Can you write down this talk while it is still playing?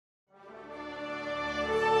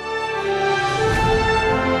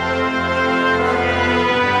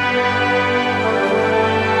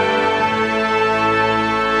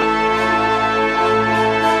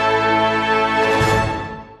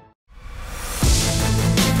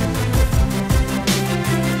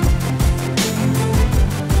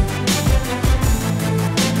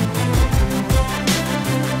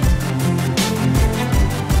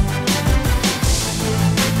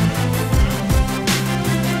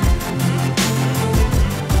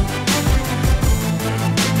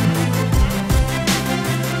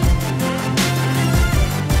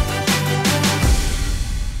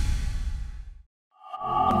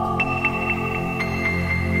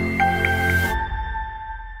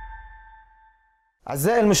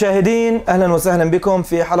أعزائي المشاهدين، أهلا وسهلا بكم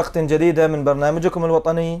في حلقة جديدة من برنامجكم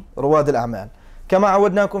الوطني رواد الأعمال. كما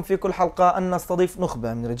عودناكم في كل حلقة أن نستضيف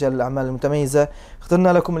نخبة من رجال الأعمال المتميزة.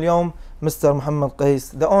 اخترنا لكم اليوم مستر محمد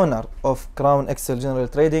قيس, the owner of Crown Excel General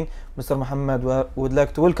Trading. Mr. Mohammed, we would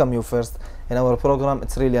like to welcome you first in our program.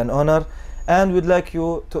 It's really an honor, and we'd like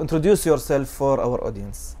you to introduce yourself for our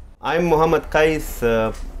audience. I'm Mohammed Qais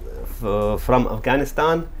from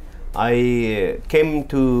Afghanistan. I came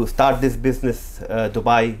to start this business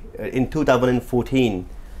Dubai in 2014,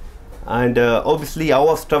 and obviously I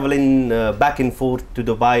was traveling back and forth to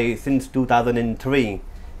Dubai since 2003,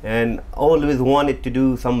 and always wanted to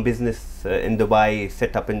do some business in Dubai,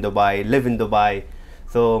 set up in Dubai, live in Dubai.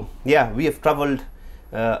 So yeah, we have traveled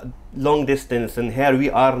long distance, and here we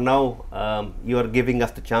are now. You are giving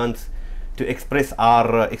us the chance to express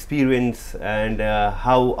our experience and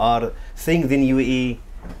how are things in UAE.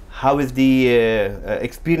 How is the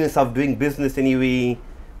experience of doing business in UAE,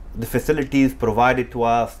 the facilities provided to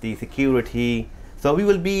us, the security. So we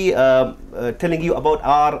will be telling you about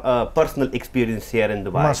our personal experience here in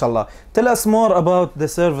Dubai. MashaAllah. Tell us more about the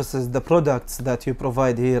services, the products that you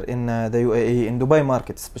provide here in the UAE, in Dubai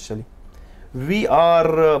market especially. We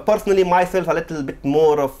are, personally myself, a little bit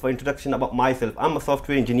more of introduction about myself. I'm a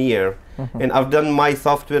software engineer, and I've done my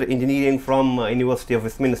software engineering from University of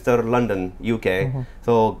Westminster, London, UK.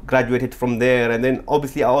 So graduated from there, and then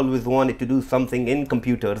obviously I always wanted to do something in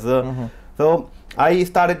computers. So I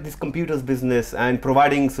started this computers business and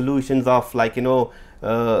providing solutions of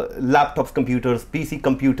laptops computers, PC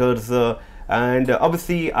computers, and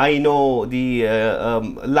obviously I know the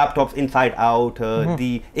laptops inside out,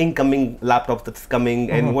 the incoming laptops that's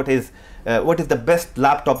coming, and what is the best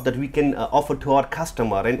laptop that we can offer to our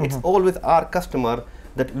customer. And it's always our customer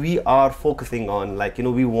that we are focusing on.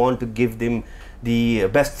 We want to give them the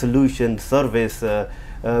best solution, service.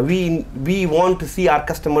 We want to see our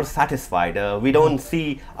customers satisfied. We don't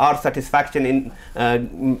see our satisfaction in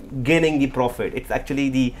gaining the profit. It's actually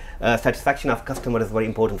the satisfaction of customer is very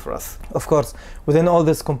important for us. Of course, within all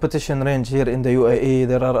this competition range here in the UAE,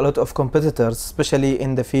 there are a lot of competitors, especially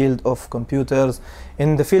in the field of computers,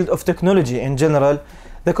 in the field of technology in general.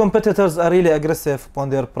 The competitors are really aggressive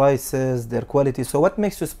upon their prices, their quality. So what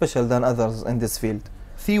makes you special than others in this field?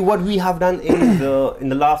 See, what we have done is in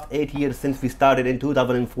the last 8 years since we started in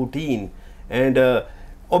 2014, and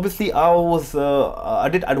obviously I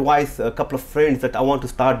did advise a couple of friends that I want to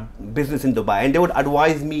start business in Dubai, and they would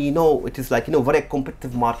advise me, it is very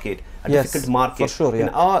competitive market, a difficult market. For sure, yeah.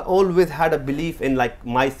 And I always had a belief in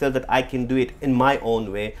myself that I can do it in my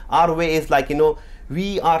own way. Our way is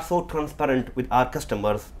we are so transparent with our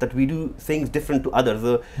customers that we do things different to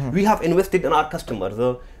others. We have invested in our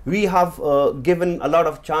customers. We have given a lot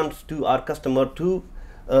of chance to our customer to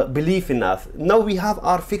believe in us. Now we have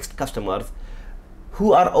our fixed customers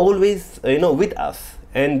who are always with us,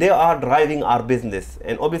 and they are driving our business,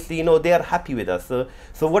 and obviously they are happy with us.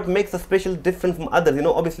 So what makes us special, different from others,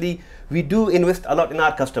 obviously we do invest a lot in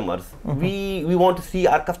our customers. We want to see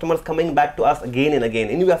our customers coming back to us again and again,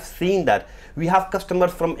 and we have seen that. We have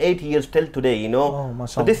customers from 8 years till today,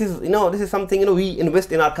 So this is something, we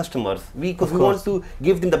invest in our customers because we want to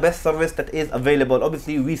give them the best service that is available.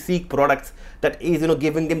 Obviously we seek products that is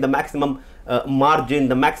giving them the maximum margin,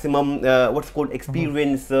 the maximum what's called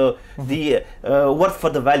experience, the worth for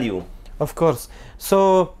the value. Of course.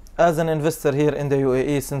 So as an investor here in the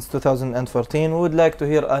UAE since 2014, we would like to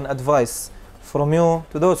hear an advice from you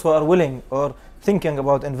to those who are willing or thinking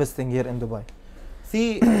about investing here in Dubai.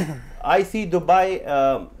 See, I see Dubai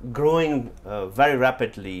growing very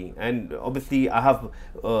rapidly, and obviously I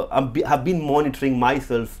have been monitoring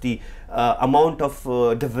myself the amount of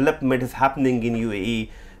development is happening in UAE,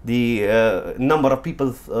 the number of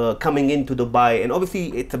people coming into Dubai, and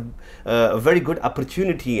obviously it's a very good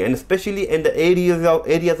opportunity, and especially in the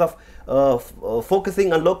areas of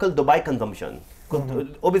focusing on local Dubai consumption.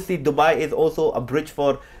 Obviously Dubai is also a bridge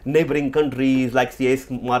for neighboring countries like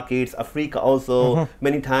CIS markets, Africa also.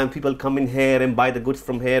 Many times people come in here and buy the goods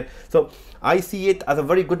from here. So I see it as a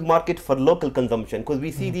very good market for local consumption, because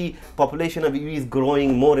we see the population of UAE is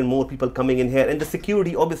growing, more and more people coming in here, and the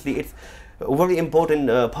security, obviously it's a very important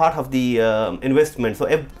part of the investment. So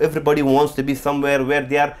everybody wants to be somewhere where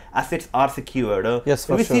their assets are secured. Yes,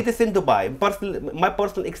 for we sure. see this in Dubai. My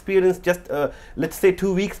personal experience, just let's say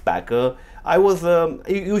 2 weeks back, I was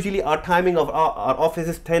usually our timing of our office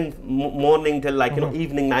is 10 morning till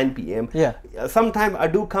evening 9 p.m. Yeah. Sometimes I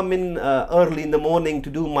do come in early in the morning to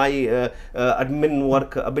do my admin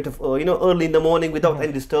work a bit of early in the morning without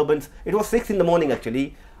any disturbance. It was 6 in the morning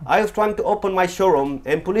actually. I was trying to open my showroom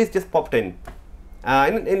and police just popped in.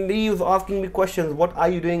 And he was asking me questions. What are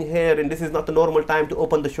you doing here? And this is not the normal time to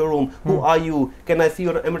open the showroom. Who are you? Can I see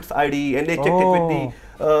your Emirates ID? And they checked it with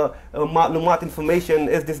the Numat information.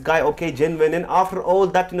 Is this guy okay, genuine? And after all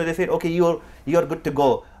that, they said, okay, you're good to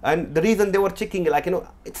go. And the reason they were checking, like,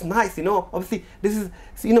 it's nice, obviously this is,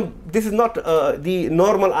 this is not the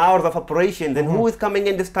normal hours of operations, and who is coming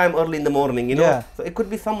in this time early in the morning, so it could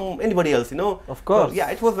be anybody else, Of course. So, yeah,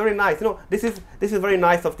 it was very nice, this is very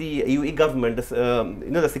nice of the UAE government, this,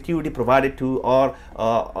 the security provided to our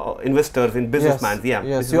investors and businessmen.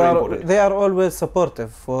 Yes, they are always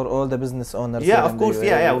supportive for all the business owners. Yeah, of course,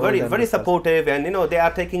 very supportive, and they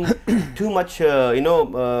are taking too much,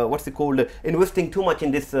 what's it called, investing too much in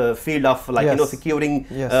this field of securing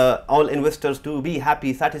all investors to be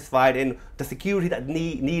happy, satisfied, and the security that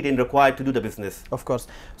need and required to do the business. Of course.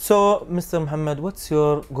 So, Mr. Mohammed, what's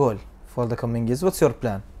your goal for the coming years? What's your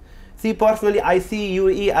plan? See, personally, I see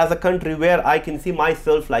UAE as a country where I can see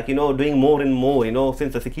myself, doing more and more,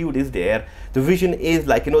 since the security is there. The vision is,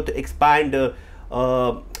 to expand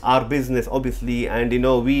our business, obviously, and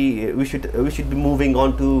we should be moving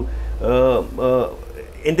on to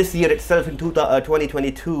in this year itself, in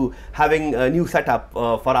 2022, having a new setup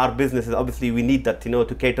for our businesses. Obviously, we need that,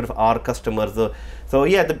 to cater for our customers. So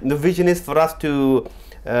yeah, the vision is for us to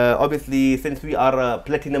obviously, since we are a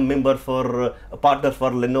platinum member for a partner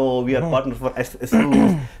for Lenovo, we are partner for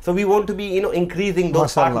SU. So we want to be, increasing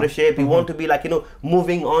those partnerships. We want to be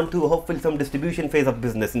moving on to hopefully some distribution phase of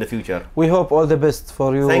business in the future. We hope all the best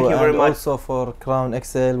for you. Thank you very much. Also for Crown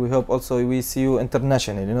XL. We hope also we see you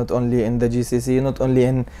internationally, not only in the GCC, not only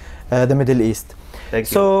in the Middle East. Thank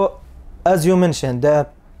you. So, as you mentioned,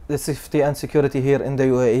 that the safety and security here in the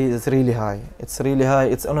UAE is really high. It's really high.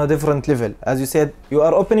 It's on a different level. As you said, you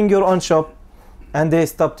are opening your own shop and they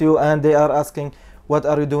stopped you and they are asking, what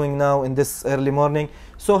are you doing now in this early morning?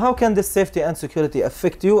 So how can this safety and security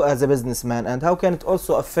affect you as a businessman, and how can it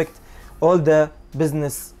also affect all the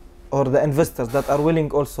business or the investors that are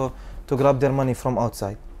willing also to grab their money from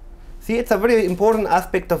outside? See, it's a very important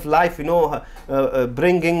aspect of life,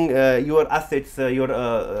 bringing your assets, your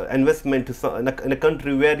investment to in a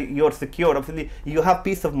country where you're secure. Obviously, you have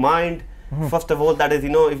peace of mind. First of all, that is,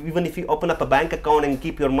 even if you open up a bank account and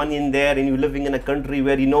keep your money in there, and you're living in a country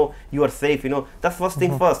where you are safe, that's first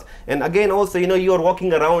thing first. And again, also, you are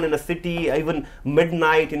walking around in a city, even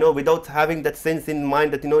midnight, without having that sense in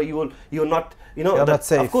mind that, you're not, you're not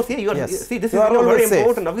safe. Of course, yeah, you are. Yes. See, this is very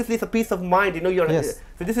important. Obviously, it's a peace of mind.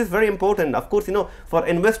 So this is very important. Of course, for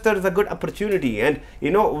investors, it's a good opportunity. And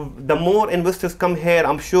the more investors come here,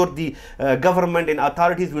 I'm sure the government and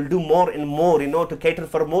authorities will do more and more, to cater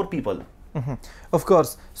for more people. Of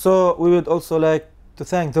course. So we would also like to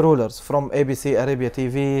thank the rulers from ABC Arabia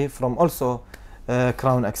TV, from also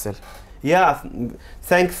Crown XL. Yeah,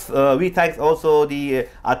 thanks. We thank also the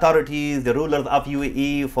authorities, the rulers of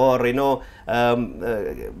UAE for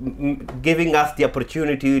giving us the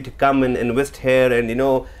opportunity to come and invest here, and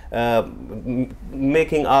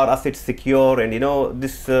making our assets secure, and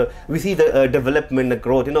this we see the development, the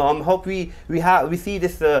growth. I hope we see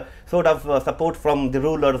this sort of support from the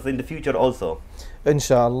rulers in the future also.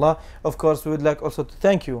 Inshallah. Of course, we would like also to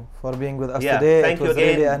thank you for being with us today. Thank you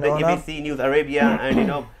again, really the ABC News Arabia,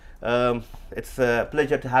 and it's a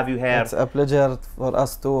pleasure to have you here. It's a pleasure for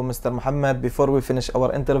us too, Mr. Mohammed. Before we finish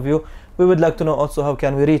our interview, we would like to know also how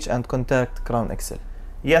can we reach and contact Crown XL.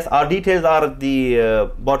 Yes, our details are at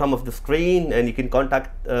the bottom of the screen, and you can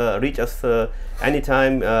reach us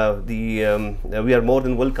anytime. We are more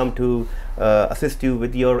than welcome to assist you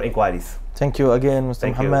with your inquiries. Thank you again, Mr.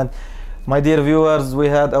 Mohammed. My dear viewers, we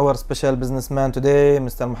had our special businessman today,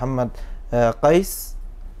 Mr. Mohammed Qais.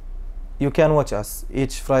 You can watch us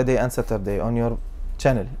each Friday and Saturday on your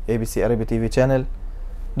channel, ABC Arabia TV channel.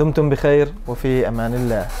 دمتم بخير وفي أمان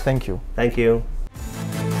الله. Thank you. Thank you.